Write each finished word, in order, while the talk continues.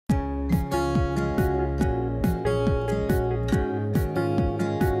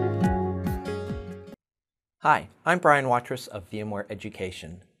Hi, I'm Brian Watrous of VMware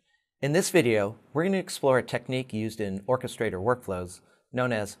Education. In this video, we're going to explore a technique used in Orchestrator workflows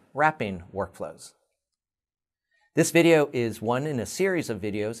known as wrapping workflows. This video is one in a series of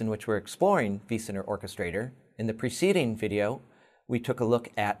videos in which we're exploring vCenter Orchestrator. In the preceding video, we took a look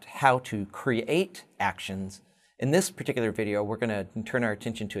at how to create actions. In this particular video, we're going to turn our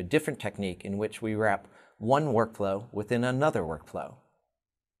attention to a different technique in which we wrap one workflow within another workflow.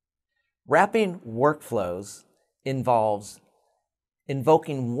 Wrapping workflows involves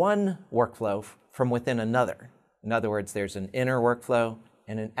invoking one workflow from within another. In other words, there's an inner workflow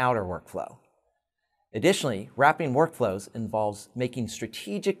and an outer workflow. Additionally, wrapping workflows involves making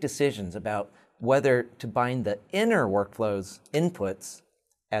strategic decisions about whether to bind the inner workflow's inputs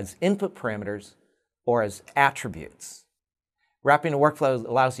as input parameters or as attributes. Wrapping a workflow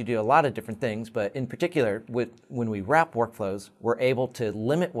allows you to do a lot of different things, but in particular, when we wrap workflows, we're able to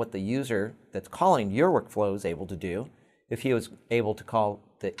limit what the user that's calling your workflow is able to do. If he was able to call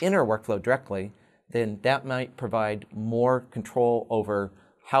the inner workflow directly, then that might provide more control over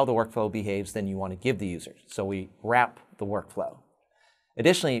how the workflow behaves than you want to give the user. So we wrap the workflow.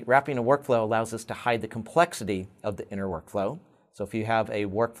 Additionally, wrapping a workflow allows us to hide the complexity of the inner workflow. So if you have a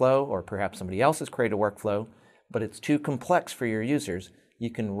workflow, or perhaps somebody else has created a workflow, but it's too complex for your users, you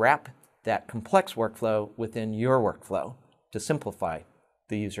can wrap that complex workflow within your workflow to simplify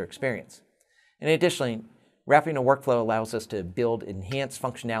the user experience. And additionally, wrapping a workflow allows us to build enhanced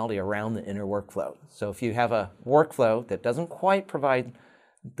functionality around the inner workflow. So if you have a workflow that doesn't quite provide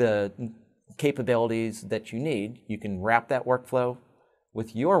the capabilities that you need, you can wrap that workflow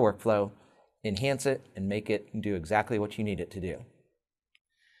with your workflow, enhance it, and make it do exactly what you need it to do.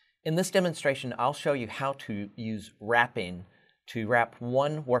 In this demonstration, I'll show you how to use wrapping to wrap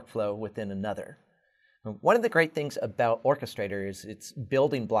one workflow within another. One of the great things about Orchestrator is its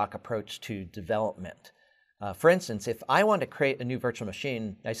building block approach to development. For instance, if I want to create a new virtual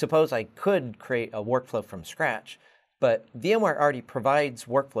machine, I suppose I could create a workflow from scratch, but VMware already provides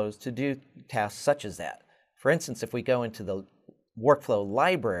workflows to do tasks such as that. For instance, if we go into the workflow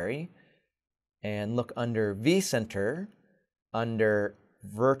library and look under vCenter, under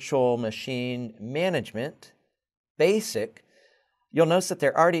Virtual Machine Management, Basic, you'll notice that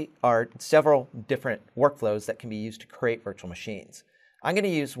there already are several different workflows that can be used to create virtual machines. I'm going to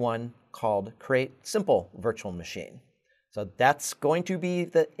use one called Create Simple Virtual Machine. So that's going to be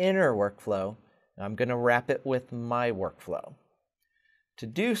the inner workflow. I'm going to wrap it with my workflow. To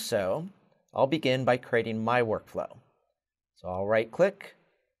do so, I'll begin by creating my workflow. So I'll right-click,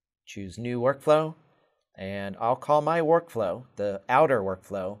 choose New Workflow, and I'll call my workflow, the outer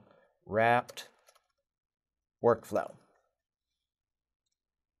workflow, wrapped workflow.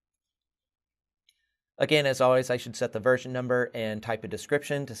 Again, as always, I should set the version number and type a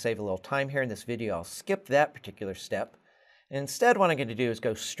description to save a little time here in this video. I'll skip that particular step. Instead, what I'm going to do is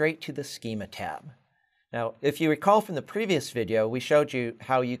go straight to the Schema tab. Now, if you recall from the previous video, we showed you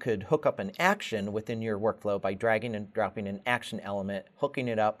how you could hook up an action within your workflow by dragging and dropping an action element, hooking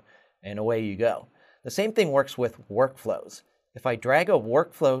it up, and away you go. The same thing works with workflows. If I drag a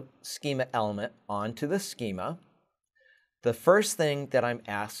workflow schema element onto the schema, the first thing that I'm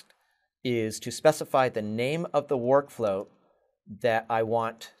asked is to specify the name of the workflow that I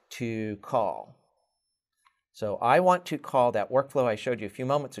want to call. So I want to call that workflow I showed you a few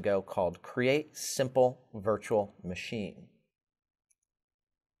moments ago called Create Simple Virtual Machine.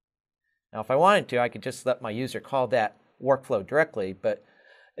 Now, if I wanted to, I could just let my user call that workflow directly, but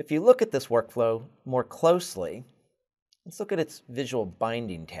if you look at this workflow more closely, let's look at its visual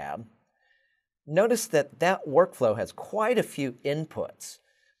binding tab. Notice that that workflow has quite a few inputs.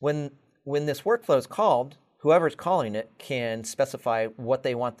 When this workflow is called, whoever's calling it can specify what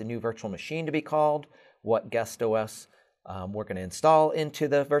they want the new virtual machine to be called, what guest OS we're going to install into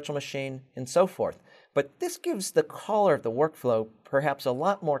the virtual machine, and so forth. But this gives the caller of the workflow perhaps a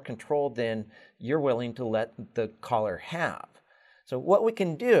lot more control than you're willing to let the caller have. So what we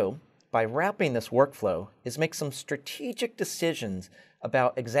can do by wrapping this workflow is make some strategic decisions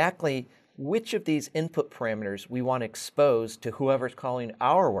about exactly which of these input parameters we want to expose to whoever's calling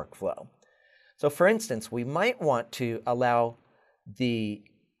our workflow. So for instance, we might want to allow the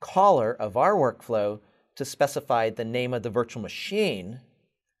caller of our workflow to specify the name of the virtual machine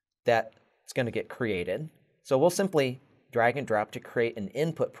that's going to get created. So we'll simply drag and drop to create an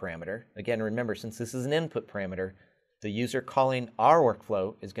input parameter. Again, remember, since this is an input parameter, the user calling our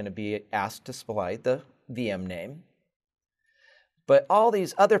workflow is going to be asked to supply the VM name. But all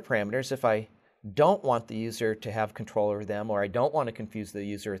these other parameters, if I don't want the user to have control over them, or I don't want to confuse the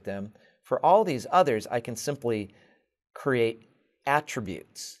user with them, for all these others, I can simply create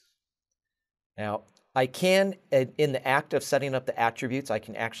attributes. Now, I can, in the act of setting up the attributes, I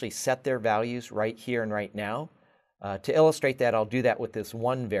can actually set their values right here and right now. To illustrate that, I'll do that with this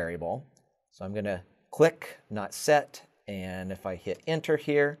one variable. So I'm going to click, not set, and if I hit enter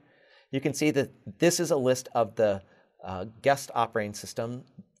here, you can see that this is a list of the guest operating system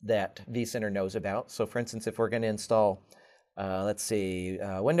that vCenter knows about. So for instance, if we're going to install, let's see,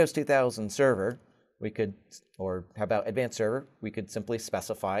 Windows 2000 Server, we could, or how about Advanced Server, we could simply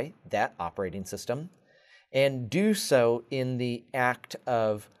specify that operating system and do so in the act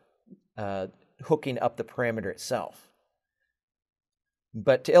of hooking up the parameter itself.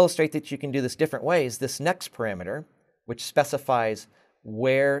 But to illustrate that you can do this different ways, this next parameter, which specifies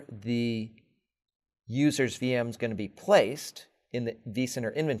where the user's VM is going to be placed in the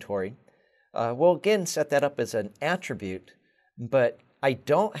vCenter inventory, we'll again set that up as an attribute, but I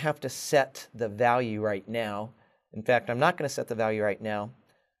don't have to set the value right now. In fact, I'm not going to set the value right now.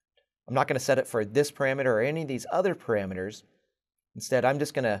 I'm not going to set it for this parameter or any of these other parameters. Instead, I'm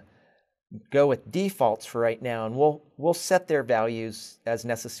just going to go with defaults for right now, and we'll set their values as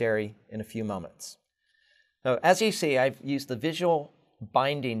necessary in a few moments. So as you see, I've used the visual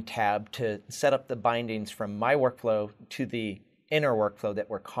binding tab to set up the bindings from my workflow to the inner workflow that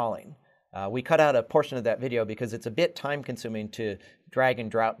we're calling. We cut out a portion of that video because it's a bit time consuming to drag and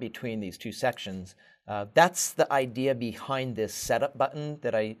drop between these two sections. That's the idea behind this setup button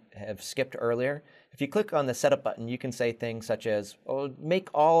that I have skipped earlier. If you click on the setup button, you can say things such as, oh, make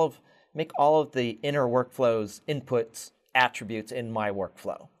all of the inner workflow's inputs attributes in my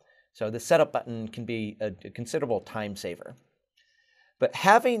workflow. So the setup button can be a considerable time saver. But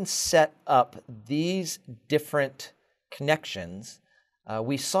having set up these different connections,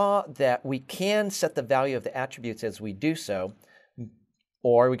 we saw that we can set the value of the attributes as we do so,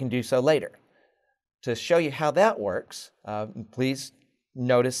 or we can do so later. To show you how that works, please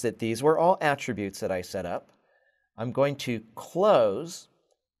notice that these were all attributes that I set up. I'm going to close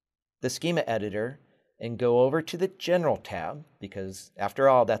the schema editor and go over to the General tab, because after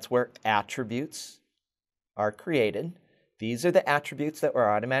all, that's where attributes are created. These are the attributes that were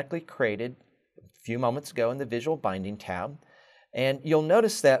automatically created a few moments ago in the Visual Binding tab. And you'll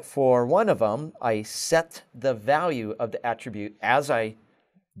notice that for one of them, I set the value of the attribute as I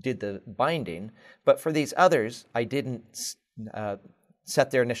did the binding, but for these others, I didn't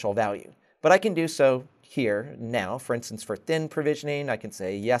set their initial value. But I can do so here now. For instance, for thin provisioning, I can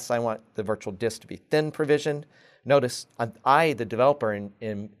say, yes, I want the virtual disk to be thin provisioned. Notice I, the developer,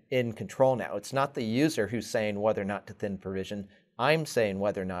 am in control now. It's not the user who's saying whether or not to thin provision. I'm saying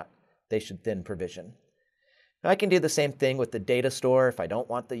whether or not they should thin provision. I can do the same thing with the data store. If I don't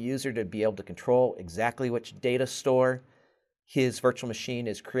want the user to be able to control exactly which data store his virtual machine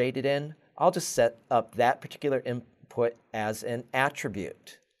is created in, I'll just set up that particular input as an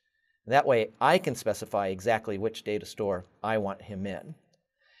attribute. That way I can specify exactly which data store I want him in.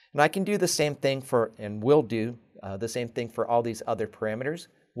 And I can do the same thing for, and will do the same thing for all these other parameters.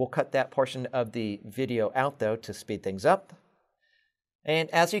 We'll cut that portion of the video out though to speed things up. And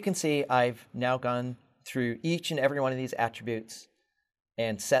as you can see, I've now gone through each and every one of these attributes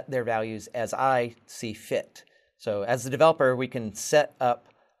and set their values as I see fit. So as the developer, we can set up,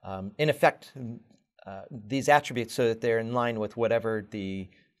 in effect, these attributes so that they're in line with whatever the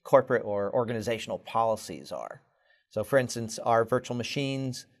corporate or organizational policies are. So for instance, our virtual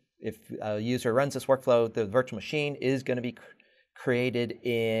machines, if a user runs this workflow, the virtual machine is going to be created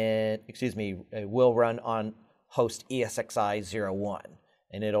in, will run on host ESXi01,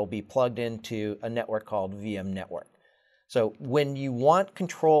 and it'll be plugged into a network called Vmware. So when you want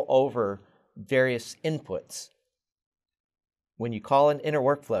control over various inputs, when you call an inner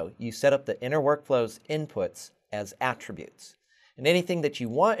workflow, you set up the inner workflow's inputs as attributes. And anything that you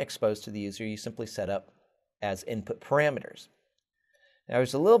want exposed to the user, you simply set up as input parameters. Now,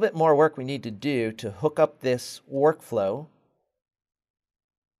 there's a little bit more work we need to do to hook up this workflow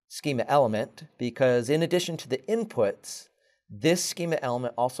schema element, because in addition to the inputs, this schema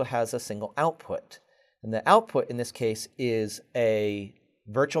element also has a single output. And the output in this case is a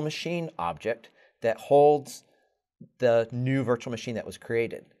virtual machine object that holds the new virtual machine that was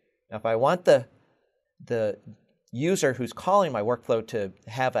created. Now, if I want the user who's calling my workflow to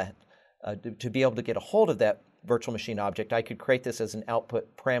have to be able to get a hold of that virtual machine object, I could create this as an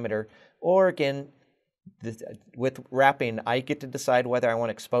output parameter, or again, with wrapping, I get to decide whether I want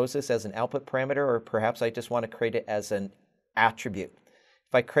to expose this as an output parameter, or perhaps I just want to create it as an attribute.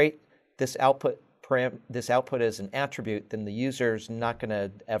 If I create this output as an attribute, then the user's not going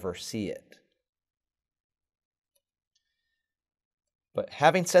to ever see it. But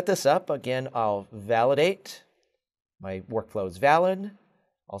having set this up, again, I'll validate my workflow is valid.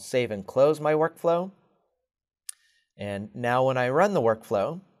 I'll save and close my workflow. And now when I run the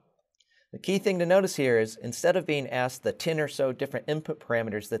workflow, the key thing to notice here is instead of being asked the 10 or so different input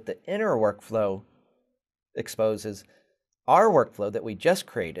parameters that the inner workflow exposes, our workflow that we just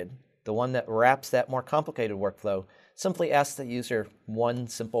created, the one that wraps that more complicated workflow, simply asks the user one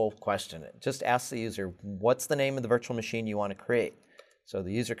simple question. It just asks the user, what's the name of the virtual machine you want to create? So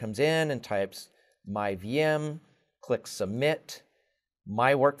the user comes in and types my VM, clicks submit,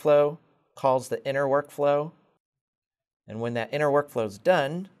 my workflow calls the inner workflow, and when that inner workflow is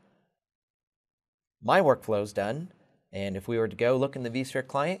done, my workflow is done, and if we were to go look in the vSphere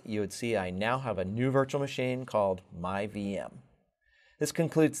client, you would see I now have a new virtual machine called my VM. This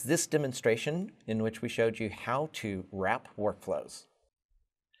concludes this demonstration in which we showed you how to wrap workflows.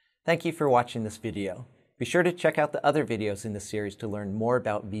 Thank you for watching this video. Be sure to check out the other videos in this series to learn more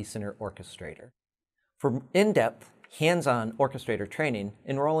about vCenter Orchestrator. For in-depth, hands-on Orchestrator training,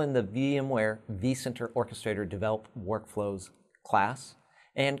 enroll in the VMware vCenter Orchestrator Develop Workflows class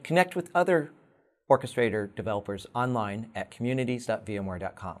and connect with other Orchestrator developers online at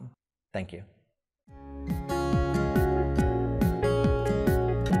communities.vmware.com. Thank you.